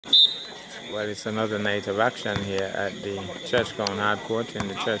Well, it's another night of action here at the Churchground Hard Court in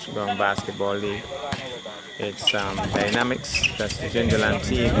the Churchground Basketball League. It's Dynamics, that's the Gingerland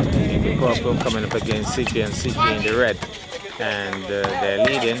team, the Corporal coming up against CJ and CJ in the red. And they're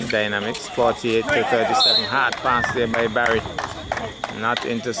leading Dynamics 48 to 37. Hard pass there by Barry. Not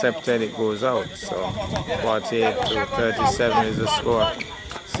intercepted, it goes out. So 48 to 37 is the score.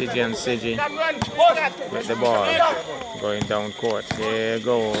 CJ and CJ with the ball going down court. Here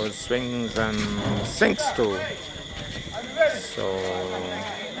goes, swings and sinks too. So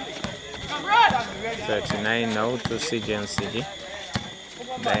 39 now to CJ and CJ.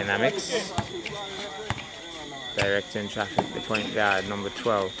 Dynamics directing traffic, the point guard number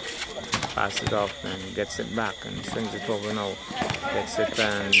 12 passes off and gets it back and swings it over now. Gets it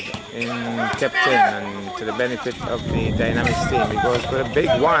and kept in, and to the benefit of the Dynamics team, he goes for a big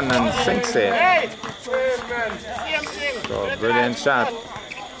one and sinks it. So brilliant shot.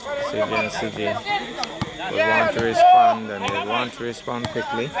 CJ and CJ will want to respond, and they want to respond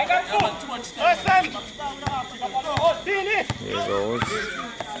quickly. Here goes.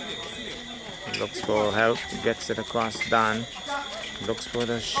 Looks for help, gets it across Dan. Looks for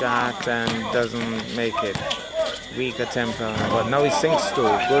the shot and doesn't make it. Weak attempt, but now he sinks too.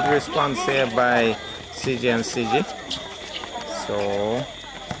 Good response here by CJ and CJ. So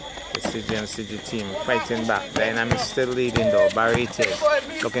the CJ and CJ team fighting back. Dynamics still leading though. Barry it is.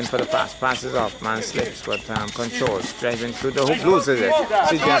 Looking for the pass. Passes off. Man slips, but controls. Driving through the hoop. Loses it.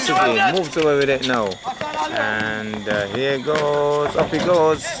 CJ and CJ moves away with it now. And here goes. Up he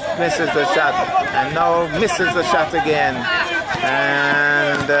goes. Misses the shot. And now misses the shot again.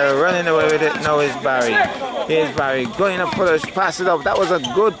 And running away with it now is Barry. Here's Barry going up for the pass it up. That was a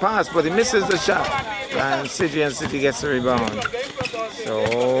good pass, but he misses the shot. And CJ and CJ gets the rebound. So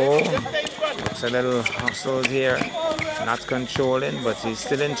it's a little hustle here. Not controlling, but he's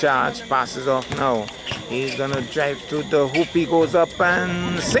still in charge. Passes off now. He's gonna drive to the hoop. He goes up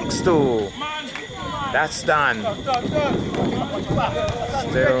and sinks too. That's done.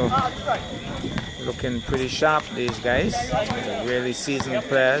 Still looking pretty sharp, these guys. They're really seasoned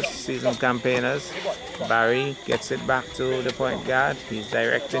players, seasoned campaigners. Barry gets it back to the point guard. He's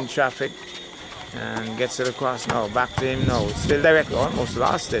directing traffic and gets it across now. Back to him now. Still direct. Almost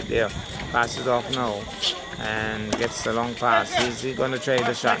lost it there. Passes off now and gets a long pass. Is he going to try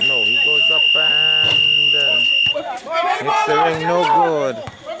the shot? No. He goes up and hits the ring. No good.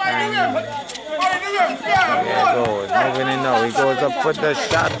 There goes, moving in now. He goes up for the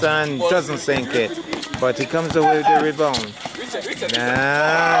shot and doesn't sink it, but he comes away with the rebound.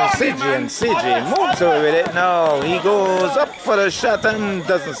 Now CJ and CJ moves away with it. No, he goes up for the shot and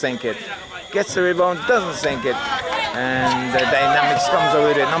doesn't sink it. Gets the rebound, doesn't sink it, and the Dynamics comes away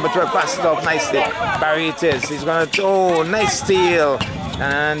with it. Number 12 passes off nicely. Barry it is. He's gonna nice steal.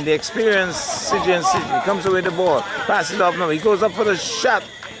 And the experienced CJ and CJ comes away with the ball. Passes off now. He goes up for the shot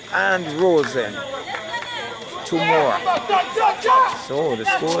and rolls in. Two more. So the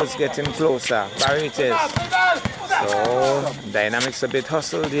score is getting closer. Barry it is. So Dynamics a bit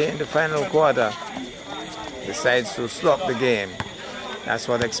hustled here in the final quarter. Decides to slop the game. That's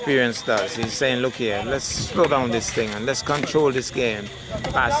what experience does. He's saying, look here, let's slow down this thing and let's control this game.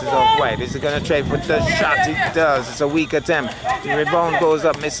 Passes off wide. Is he going to try for the shot? He does. It's a weak attempt. The rebound goes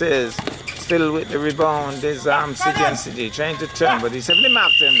up, misses. Still with the rebound is CJ and CJ trying to turn, but he's heavily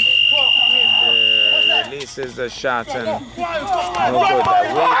marked him. Releases the shot and no good.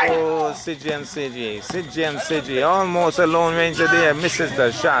 Away goes CJ and CJ. CJ and CJ almost a lone ranger there. Misses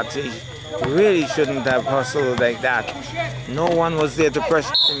the shot. He really shouldn't have hustled like that. No one was there to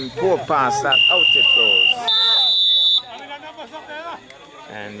pressure him. Poor pass. That out it goes.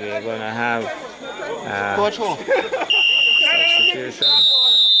 And we're going to have substitution.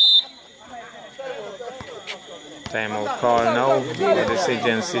 Timeout call now for the CJ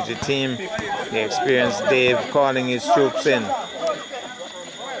and CJ team. The experienced Dave calling his troops in.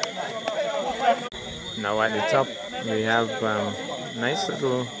 Now at the top we have nice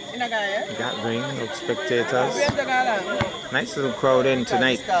little gathering of spectators. Nice little crowd in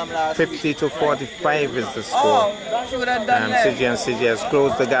tonight. 50 to 45 is the score. CJ and CJ has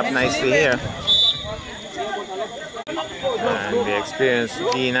closed the gap nicely here. And the experienced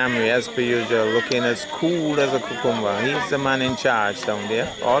Gene Amry, as per usual, looking as cool as a cucumber. He's the man in charge down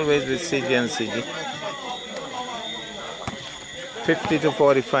there, always with CJ and CJ. 50 to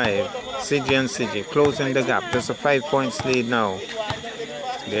 45, CJ and CJ closing the gap. Just a 5 points lead now.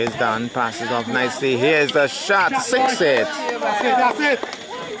 There's Dan, passes off nicely. Here's the shot, sinks it.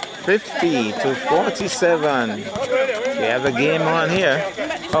 50 to 47. We have a game on here.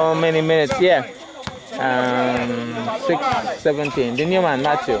 How many minutes? Yeah. 6:17. The new man,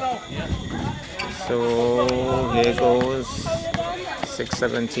 Matthew. So here goes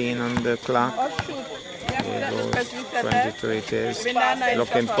 6:17 on the clock. Here goes 22 it is.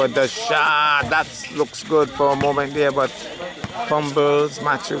 Looking for the shot. That looks good for a moment there, but fumbles.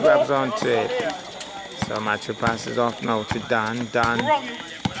 Matthew grabs onto it. So Matthew passes off now to Dan. Dan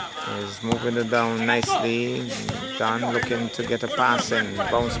is moving it down nicely. Dan looking to get a pass in.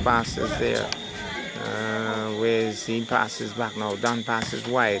 Bounce passes there. He passes back now. Dan passes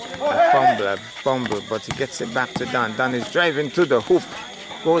wide. A fumble, but he gets it back to Dan. Dan is driving to the hoop.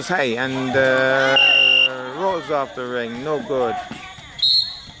 Goes high and rolls off the ring. No good.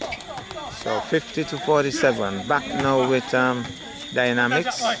 So 50-47. Back now with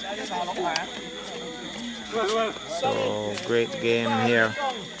Dynamics. So great game here.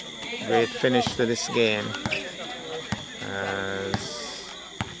 Great finish to this game. As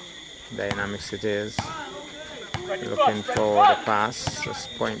Dynamics it is. Looking for the pass. This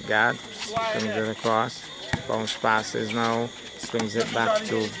point guard swings it across. Bounce passes now. Swings it back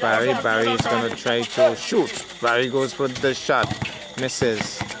to Barry. Barry is going to try to shoot. Barry goes for the shot.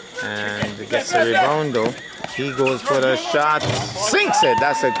 Misses. And gets a rebound though. He goes for the shot. Sinks it.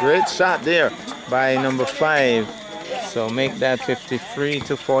 That's a great shot there by number 5. So make that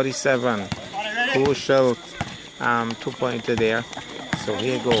 53-47. Crucial 2-pointer there. So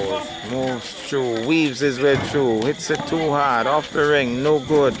here goes. Moves through. Weaves his way through. Hits it too hard. Off the ring. No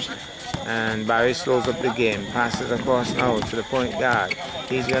good. And Barry slows up the game. Passes across now to the point guard.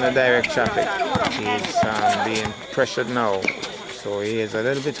 He's going to direct traffic. He's being pressured now. So he is a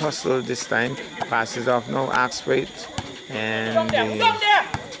little bit hustled this time. Passes off now. Acts for it. And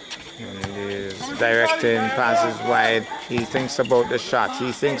is directing. Passes wide. He thinks about the shot.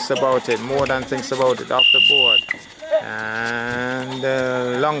 He thinks about it. More than thinks about it. Off the board. And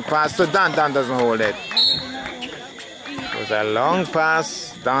long pass to Dan. Dan doesn't hold it. It was a long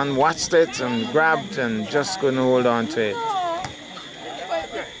pass. Dan watched it and grabbed and just couldn't hold on to it.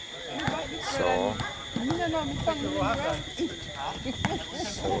 So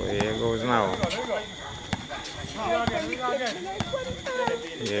here goes now.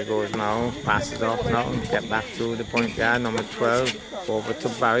 Here goes now. Passes off now. Get back to the point guard, number 12. Over to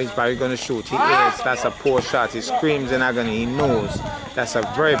Barry. Is Barry going to shoot? He is. That's a poor shot. He screams in agony. He knows that's a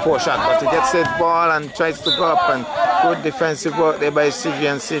very poor shot. But he gets his ball and tries to go up. And good defensive work there by CG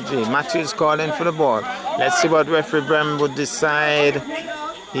and CG. Matthew is calling for the ball. Let's see what referee Bremen would decide.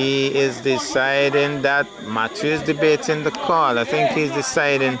 He is deciding that Matthew is debating the call. I think he's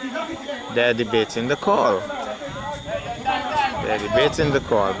deciding they're debating the call. They're debating the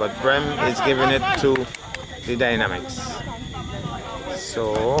call, but Bremen is giving it to the Dynamics.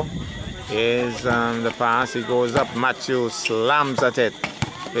 So here's the pass. He goes up. Matthew slams at it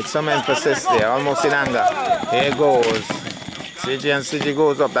with some emphasis there, almost in anger. Here goes. CG and CG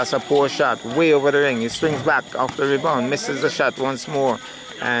goes up. That's a poor shot. Way over the ring. He swings back off the rebound. Misses the shot once more.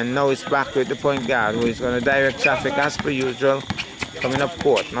 And now it's back with the point guard, who is going to direct traffic as per usual. Coming up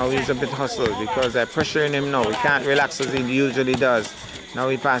court. Now he's a bit hustled because they're pressuring him now. He can't relax as he usually does. Now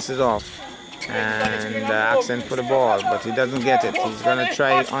he passes off and asking for the ball, but he doesn't get it. He's going to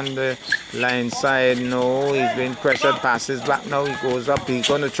try on the line side. No, he's being pressured. Passes back now. He goes up. He's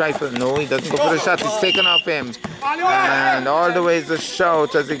going to try for... No, he doesn't go for the shot. It's taken off him. And all the way is a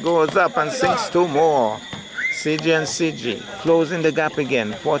shout as he goes up and sinks 2 more. CG and CG closing the gap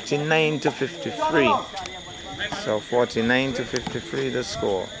again. 49-53. So 49-53 the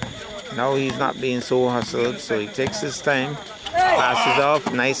score. Now he's not being so hustled, so he takes his time. Passes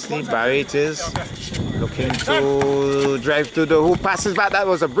off nicely. Barry it is. Looking to drive to the hoop. Passes back. That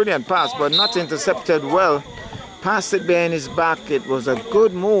was a brilliant pass, but not intercepted well. Passed it behind his back. It was a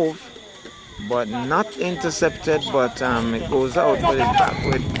good move, but not intercepted. But it goes out with his back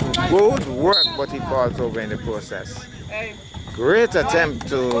with good work, but he falls over in the process. Great attempt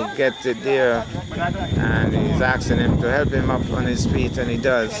to get it there, and he's asking him to help him up on his feet, and he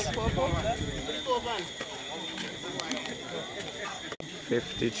does.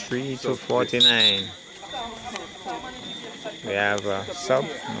 53-49. We have a sub,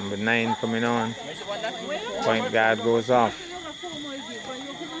 number 9 coming on. Point guard goes off.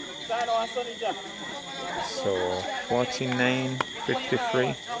 So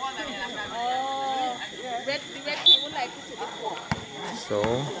 49-53. So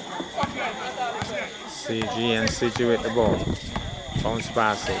CG and CG with the ball. Bounce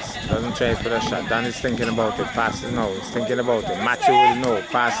passes. Doesn't try for the shot. Dan is thinking about it. Passes no. He's thinking about it. Matthew will know.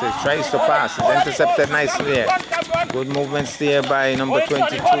 Passes. Tries to pass. It's intercepted nicely there. Good movements there by number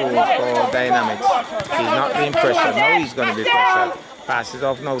 22 for Dynamics. He's not being pressured. Now he's going to be pressured. Passes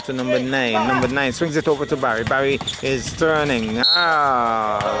off now to number 9. Number 9 swings it over to Barry. Barry is turning.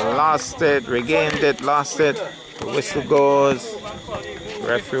 lost it, regained it, lost it. The whistle goes.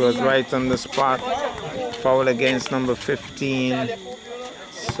 Referee was right on the spot. Foul against number 15.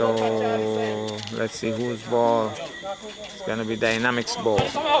 So let's see whose ball. It's gonna be Dynamics ball.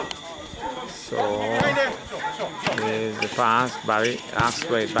 So here's the pass. Barry asks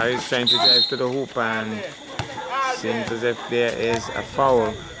for it. Barry's trying to drive to the hoop and seems as if there is a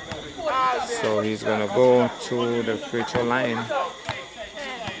foul. So he's gonna go to the free throw line.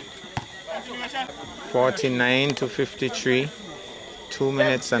 49 to 53. 2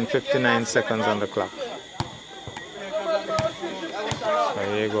 minutes and 59 seconds on the clock. So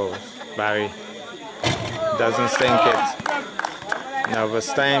here goes. Barry doesn't sink it. Nervous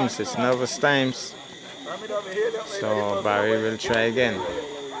times. It's nervous times. So Barry will try again.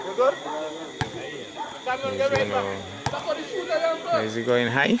 Is he going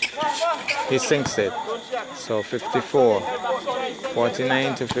high? He sinks it. So 54.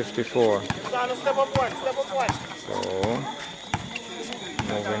 49 to 54. So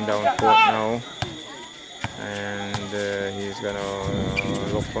moving down court now. And he's going to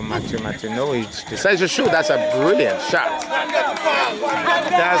look for Matthew. No, he decides to shoot. That's a brilliant shot.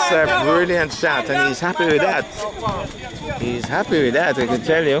 That's a brilliant shot, and he's happy with that. He's happy with that, I can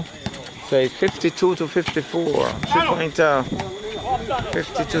tell you. So it's 52 to 54. 3-pointer.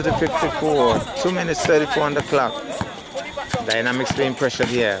 52 to 54. 2 minutes 34 on the clock. Dynamics being pressured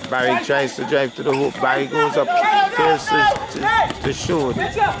here. Barry tries to drive to the hoop. Barry goes up, fails to shoot.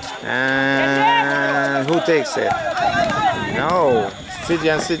 And who takes it? No.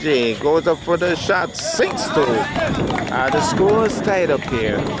 CJ goes up for the shot. Sinks to. The score is tied up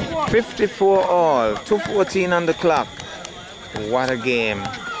here. 54 all. 2:14 on the clock. What a game.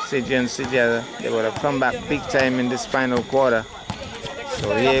 CJ, they would have come back big time in this final quarter.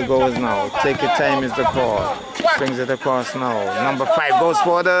 So here goes now. Take your time is the call. Swings it across now. Number 5 goes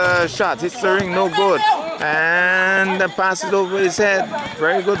for the shot. Hits the ring, no good. And the pass is over his head.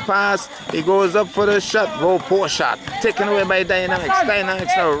 Very good pass. He goes up for the shot. Oh, poor shot. Taken away by Dynamics.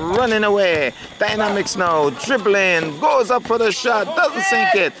 Dynamics now running away. Dynamics now dribbling. Goes up for the shot. Doesn't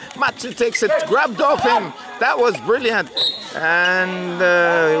sink it. Matthew takes it. Grabbed off him. That was brilliant. And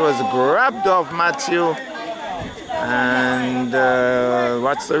it was grabbed off Matthew. And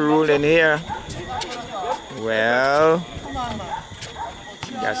what's the rule in here? Well,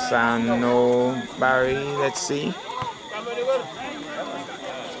 yes and no, Barry. Let's see.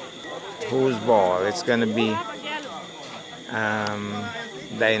 Whose ball? It's going to be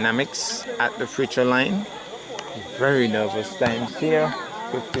Dynamics at the free throw line. Very nervous times here.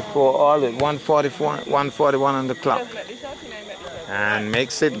 54 all at 141 on the clock. And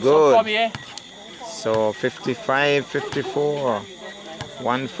makes it good. So 55, 54,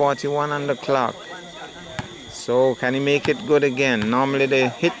 141 on the clock. So can he make it good again? Normally they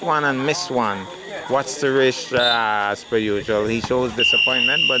hit one and miss one. What's the ratio? As per usual, he shows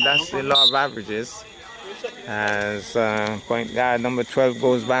disappointment, but that's the law of averages. As point guard number 12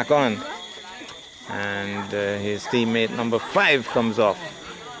 goes back on. And his teammate number 5 comes off.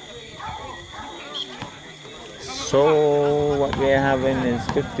 So what we're having is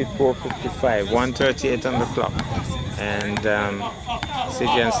 54-55, 138 on the clock. And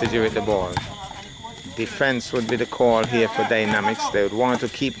CJ with the ball. Defense would be the call here for Dynamics. They would want to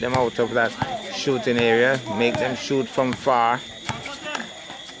keep them out of that shooting area, make them shoot from far.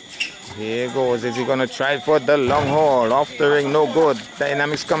 Here goes. Is he going to try for the long haul? Off the ring, no good.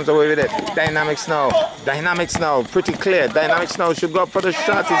 Dynamics comes away with it. Dynamics now. Dynamics now. Pretty clear. Dynamics now should go up for the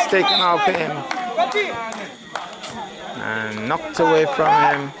shot. It's taken off him. And knocked away from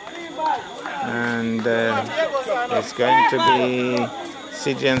him. And it's going to be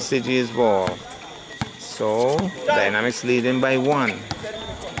CJ's ball. So Dynamics leading by 1.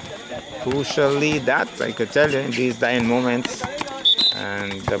 Crucial lead that, I could tell you, in these dying moments.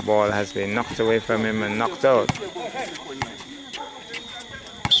 And the ball has been knocked away from him and knocked out.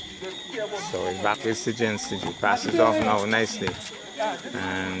 So he's back with CJ. Passes off now nicely.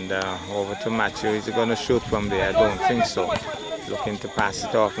 And over to Matthew. Is he going to shoot from there? I don't think so. Looking to pass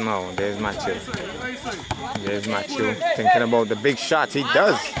it off now. There's Matthew. There's Matthew. Thinking about the big shot. He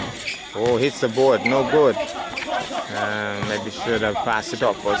does. Oh, hits the board. No good. Maybe should have passed it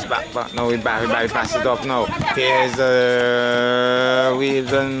off. Was back. No, Barry passes it off now. Here's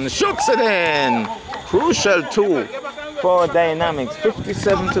Weaves and shoots it in. Crucial 2 for Dynamics.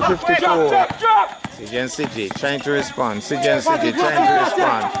 57 to 54. CJ trying to respond. CJ trying to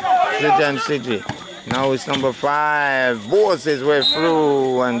respond. CJ. Now it's number 5. Bores his way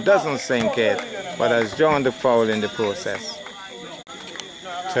through and doesn't sink it, but has drawn the foul in the process.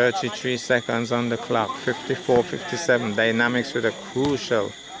 33 seconds on the clock. 54-57. Dynamics with a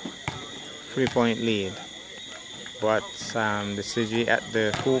crucial 3-point lead. But the CG at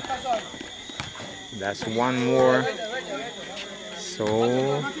the hoop, that's one more.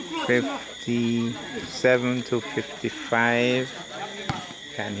 So 57 to 55.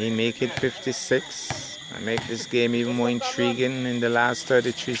 Can he make it 56 and make this game even more intriguing in the last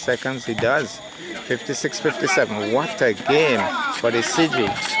 33 seconds? He does. 56-57. What a game for the CG.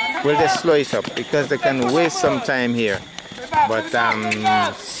 Will they slow it up? Because they can waste some time here. But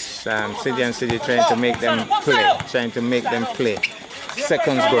CG and CG trying to make them play.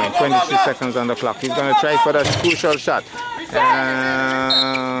 Seconds going. 23 seconds on the clock. He's going to try for that crucial shot.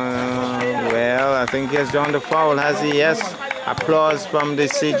 Well, I think he has drawn the foul, has he? Yes. Applause from the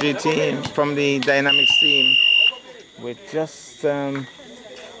CG team, from the Dynamics team. With just 18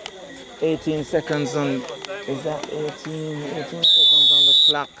 seconds on, is that 18 seconds on the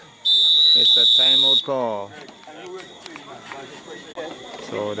clock? It's a timeout call.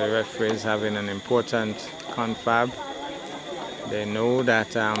 So the referee is having an important confab. They know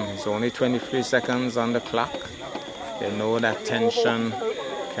that it's only 23 seconds on the clock. They know that tension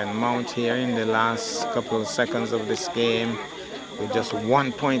can mount here in the last couple of seconds of this game, with just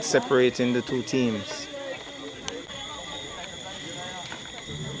 1 point separating the two teams.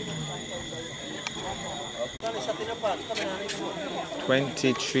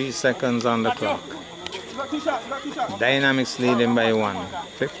 "23 seconds on the clock. Dynamics leading by 1.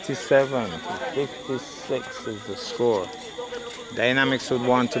 57 to 56 is the score. Dynamics would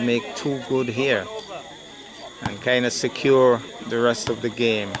want to make 2 good here and kind of secure the rest of the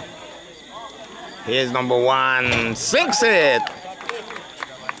game. Here's number 1, sinks it!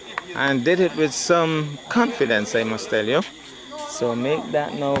 And did it with some confidence, I must tell you. So make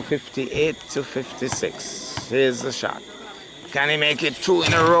that now 58 to 56. Here's the shot. Can he make it 2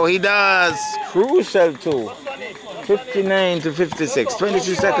 in a row? He does! Crucial 2. 59 to 56.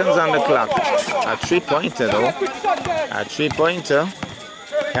 22 seconds on the clock. A 3-pointer though. A 3-pointer.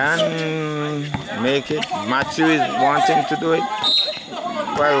 Can make it. Matthew is wanting to do it.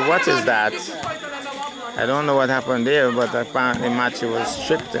 Well, what is that? I don't know what happened there, but apparently Matthew was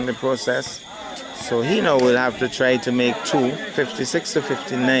stripped in the process. So he now will have to try to make 2. 56 to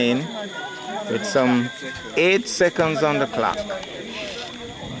 59 with some 8 seconds on the clock.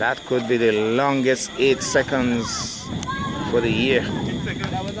 That could be the longest 8 seconds for the year.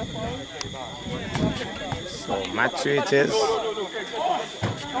 So Matthew it is.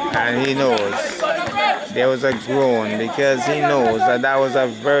 And he knows there was a groan because he knows that that was a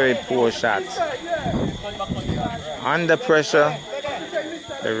very poor shot. Under pressure,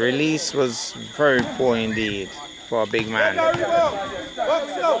 the release was very poor indeed for a big man.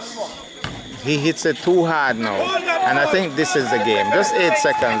 He hits it too hard now, and I think this is the game. Just 8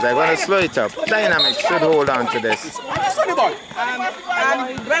 seconds. They're going to slow it up. Dynamics should hold on to this.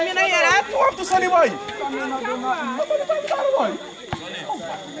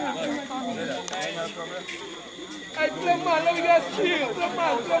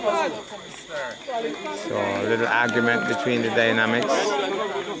 So a little argument between the Dynamics,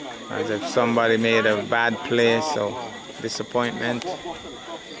 as if somebody made a bad play, so disappointment.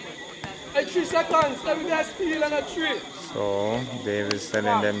 3 seconds, let me get a steal and a 3. So Dave is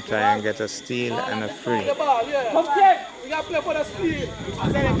telling them try and get a steal and a free. We got to play for the steal.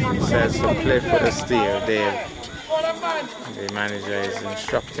 He says to play for the steal, Dave. The manager is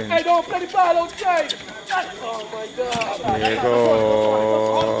instructing. Hey, don't play the ball outside. Oh my God. Here you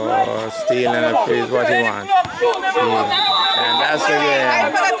go. Steal and a free is what he wants. And that's the game. I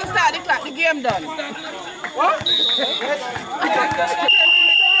forgot to start the clock. The game done. What?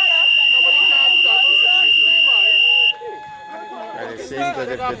 But it seems as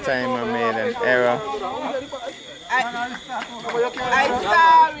if the timer made an error. I'm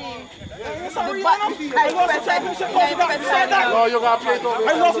sorry. No, you got to play it over.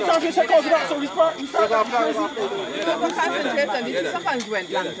 I lost the championship because of that, so we start concentrating. The seconds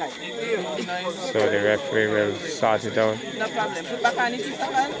went long time. So the referee will sort it out. No problem. Put back on the 2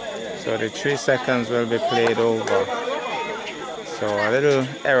 seconds. So the 3 seconds will be played over. So a little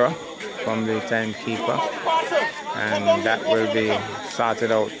error from the timekeeper, and that will be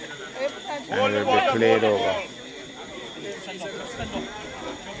sorted out and will be played over.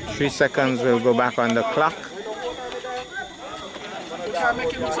 3 seconds will go back on the clock.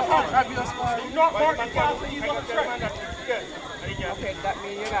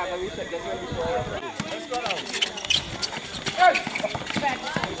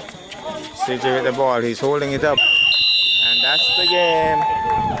 CJ with the ball, he's holding it up. And that's the game.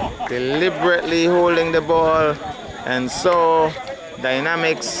 Deliberately holding the ball. And so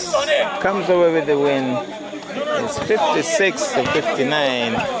Dynamics comes away with the win. It's 56 to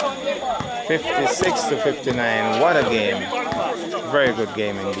 59. 56 to 59. What a game. Very good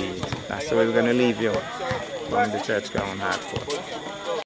game indeed. That's where we're going to leave you from the Church Ground Hardcore.